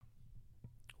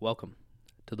Welcome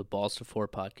to the Balls to Four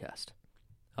podcast.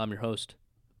 I'm your host,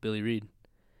 Billy Reed,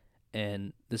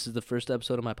 and this is the first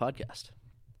episode of my podcast.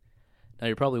 Now,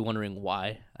 you're probably wondering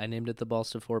why I named it the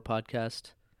Balls to Four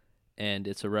podcast, and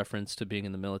it's a reference to being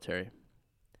in the military.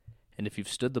 And if you've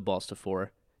stood the balls to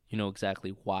four, you know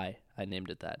exactly why I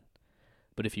named it that.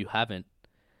 But if you haven't,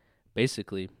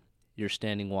 basically, you're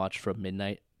standing watch from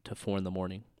midnight to 4 in the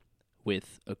morning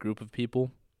with a group of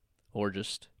people or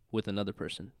just with another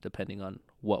person, depending on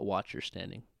what watch you're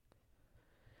standing.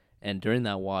 And during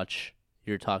that watch,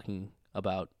 you're talking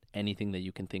about anything that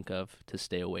you can think of to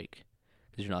stay awake,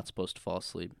 because you're not supposed to fall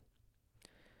asleep.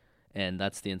 And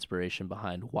that's the inspiration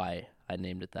behind why I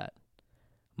named it that.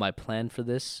 My plan for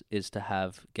this is to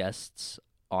have guests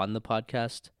on the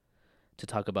podcast to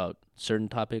talk about certain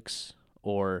topics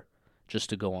or just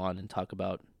to go on and talk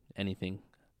about anything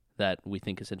that we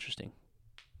think is interesting.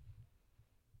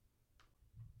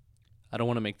 I don't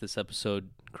want to make this episode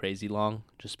crazy long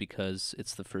just because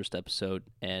it's the first episode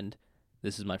and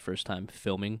this is my first time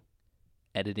filming,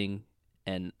 editing,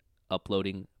 and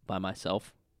uploading by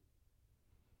myself.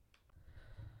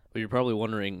 But you're probably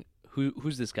wondering,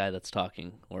 who's this guy that's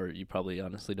talking? Or you probably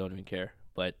honestly don't even care.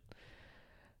 But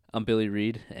I'm Billy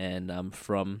Reed, and I'm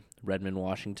from Redmond,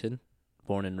 Washington,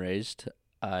 born and raised.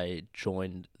 I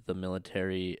joined the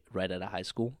military right out of high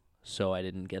school, so I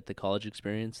didn't get the college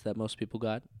experience that most people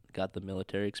got the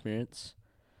military experience,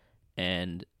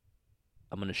 and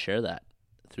I'm going to share that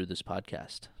through this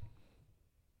podcast.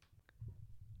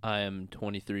 I am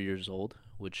 23 years old,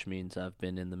 which means I've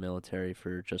been in the military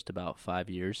for just about 5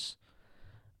 years,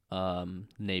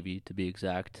 Navy to be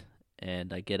exact,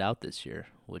 and I get out this year,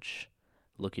 which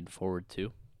looking forward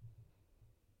to.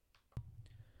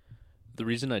 The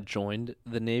reason I joined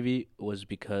the Navy was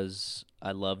because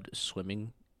I loved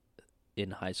swimming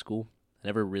in high school. I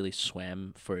never really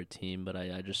swam for a team, but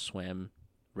I just swam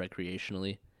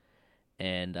recreationally,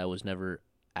 and I was never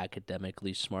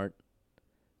academically smart,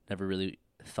 never really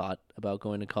thought about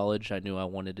going to college. I knew I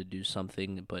wanted to do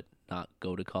something but not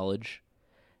go to college,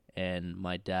 and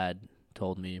my dad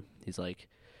told me, he's like,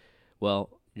 well,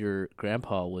 your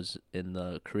grandpa was in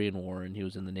the Korean War, and he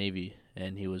was in the Navy,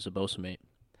 and he was a bosun mate.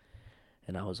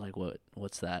 And I was like,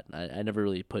 what's that? I never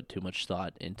really put too much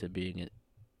thought into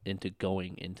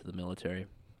going into the military.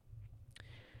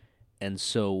 And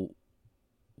so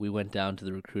we went down to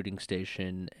the recruiting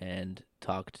station and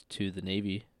talked to the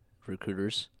Navy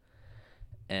recruiters.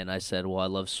 And I said, well, I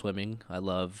love swimming. I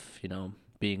love,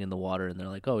 being in the water. And they're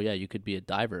like, oh, yeah, you could be a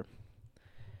diver.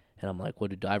 And I'm like, what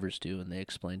do divers do? And they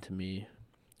explained to me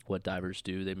what divers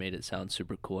do. They made it sound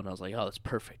super cool. And I was like, oh, that's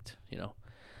perfect.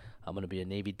 I'm going to be a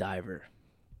Navy diver.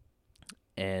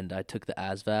 And I took the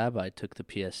ASVAB, I took the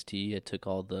PST, I took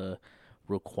all the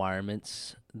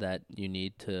requirements that you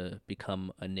need to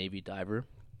become a Navy diver.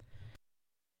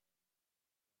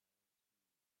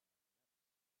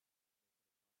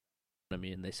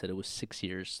 And they said it was 6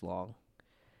 years long.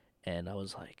 And I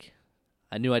was like,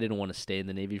 I knew I didn't want to stay in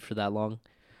the Navy for that long.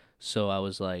 So I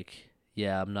was like,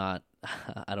 yeah,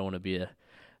 I don't want to be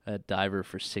a diver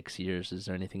for 6 years. Is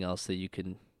there anything else that you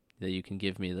can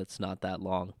give me that's not that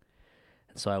long?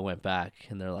 And so I went back,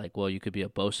 and they're like, well, you could be a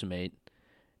bosun mate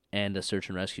and a search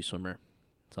and rescue swimmer.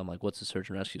 So I'm like, what's a search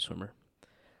and rescue swimmer?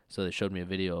 So they showed me a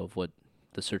video of what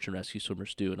the search and rescue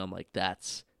swimmers do, and I'm like,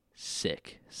 that's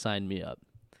sick. Sign me up.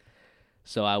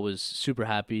 So I was super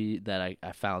happy that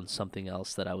I found something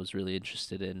else that I was really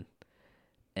interested in.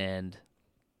 And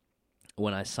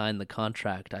when I signed the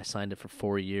contract, I signed it for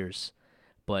 4 years,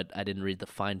 but I didn't read the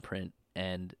fine print,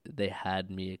 and they had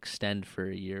me extend for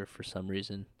a year for some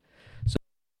reason.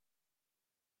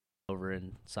 Over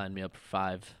and signed me up for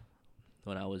 5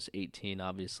 when I was 18.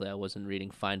 Obviously, I wasn't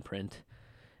reading fine print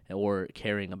or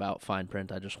caring about fine print.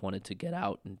 I just wanted to get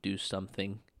out and do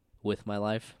something with my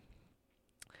life.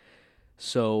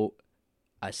 So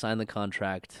I signed the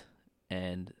contract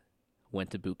and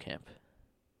went to boot camp.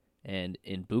 And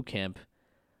in boot camp,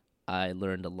 I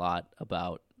learned a lot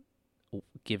about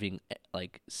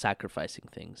sacrificing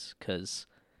things, because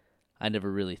I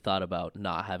never really thought about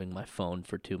not having my phone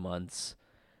for 2 months,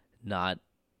 not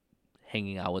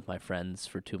hanging out with my friends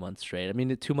for 2 months straight. I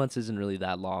mean, 2 months isn't really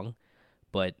that long,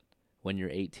 but when you're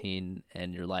 18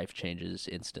 and your life changes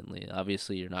instantly,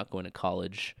 obviously you're not going to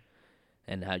college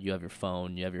and you have your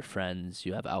phone, you have your friends,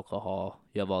 you have alcohol,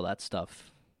 you have all that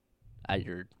stuff at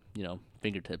your,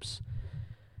 fingertips.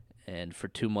 And for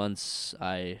 2 months,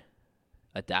 I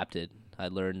adapted. I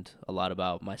learned a lot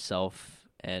about myself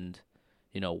and,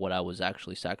 what I was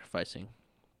actually sacrificing.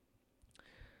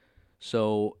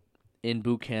 So in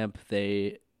boot camp,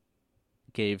 they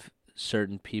gave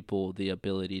certain people the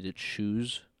ability to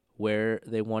choose where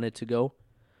they wanted to go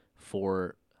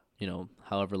for,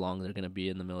 however long they're going to be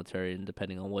in the military and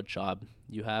depending on what job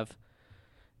you have.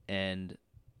 And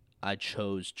I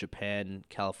chose Japan,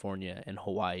 California, and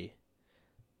Hawaii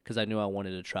because I knew I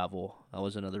wanted to travel. That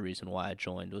was another reason why I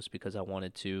joined, was because I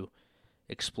wanted to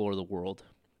explore the world,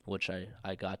 which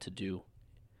I got to do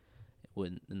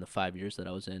in the 5 years that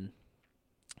I was in.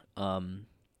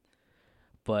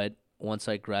 But once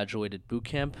I graduated boot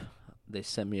camp, they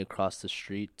sent me across the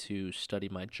street to study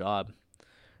my job,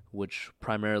 which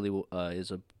primarily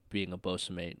is being a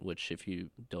bosun-mate, which if you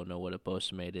don't know what a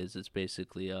bosun-mate is, it's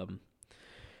basically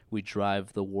we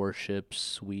drive the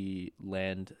warships, we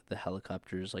land the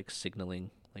helicopters, like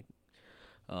signaling, like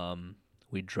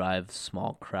we drive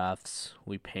small crafts,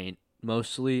 we paint.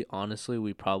 Mostly, honestly,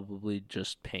 we probably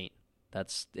just paint.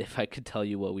 That's, if I could tell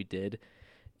you what we did,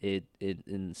 it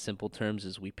in simple terms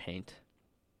is we paint.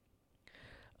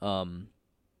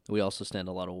 We also stand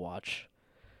a lot of watch.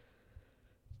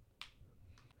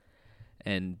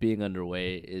 And being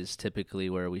underway is typically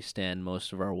where we stand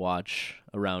most of our watch,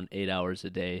 around 8 hours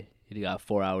a day. You got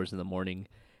 4 hours in the morning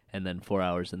and then 4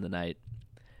 hours in the night.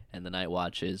 And the night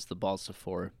watch is the Balsa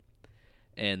 4.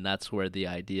 And that's where the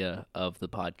idea of the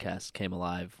podcast came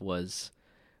alive, was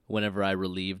whenever I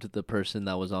relieved the person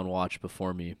that was on watch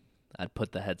before me, I'd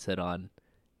put the headset on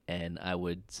and I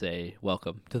would say,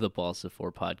 "Welcome to the Balsa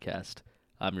 4 podcast.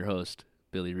 I'm your host,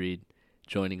 Billy Reed.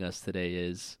 Joining us today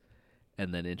is,"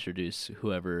 and then introduce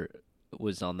whoever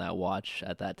was on that watch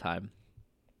at that time.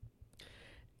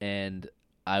 And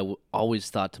I always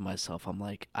thought to myself, I'm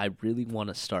like, I really want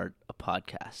to start a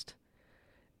podcast.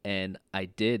 And I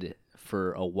did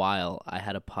for a while. I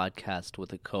had a podcast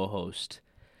with a co-host,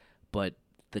 but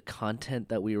the content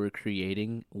that we were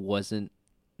creating wasn't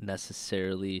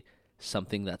necessarily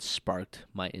something that sparked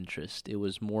my interest. It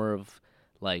was more of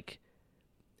like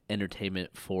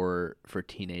entertainment for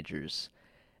teenagers.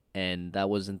 And that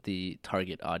wasn't the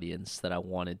target audience that I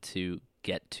wanted to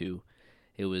get to.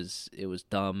 It was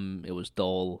dumb, it was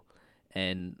dull,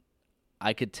 and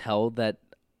I could tell that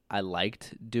I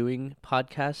liked doing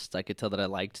podcasts. I could tell that I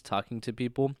liked talking to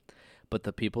people, but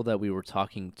the people that we were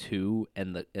talking to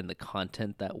and the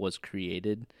content that was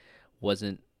created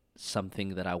wasn't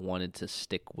something that I wanted to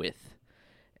stick with.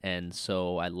 And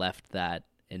so I left that,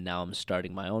 and now I'm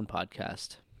starting my own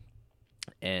podcast.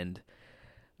 And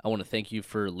I want to thank you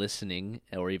for listening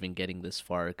or even getting this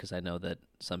far, because I know that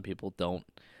some people don't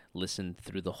listen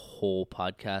through the whole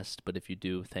podcast, but if you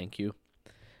do, thank you.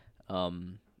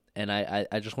 And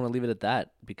I just want to leave it at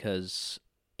that, because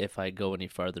if I go any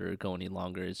farther or go any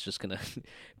longer, it's just going to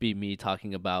be me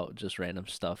talking about just random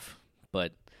stuff.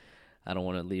 But I don't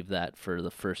want to leave that for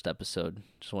the first episode.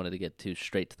 Just wanted to get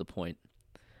straight to the point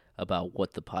about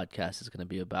what the podcast is going to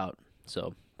be about.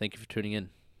 So thank you for tuning in.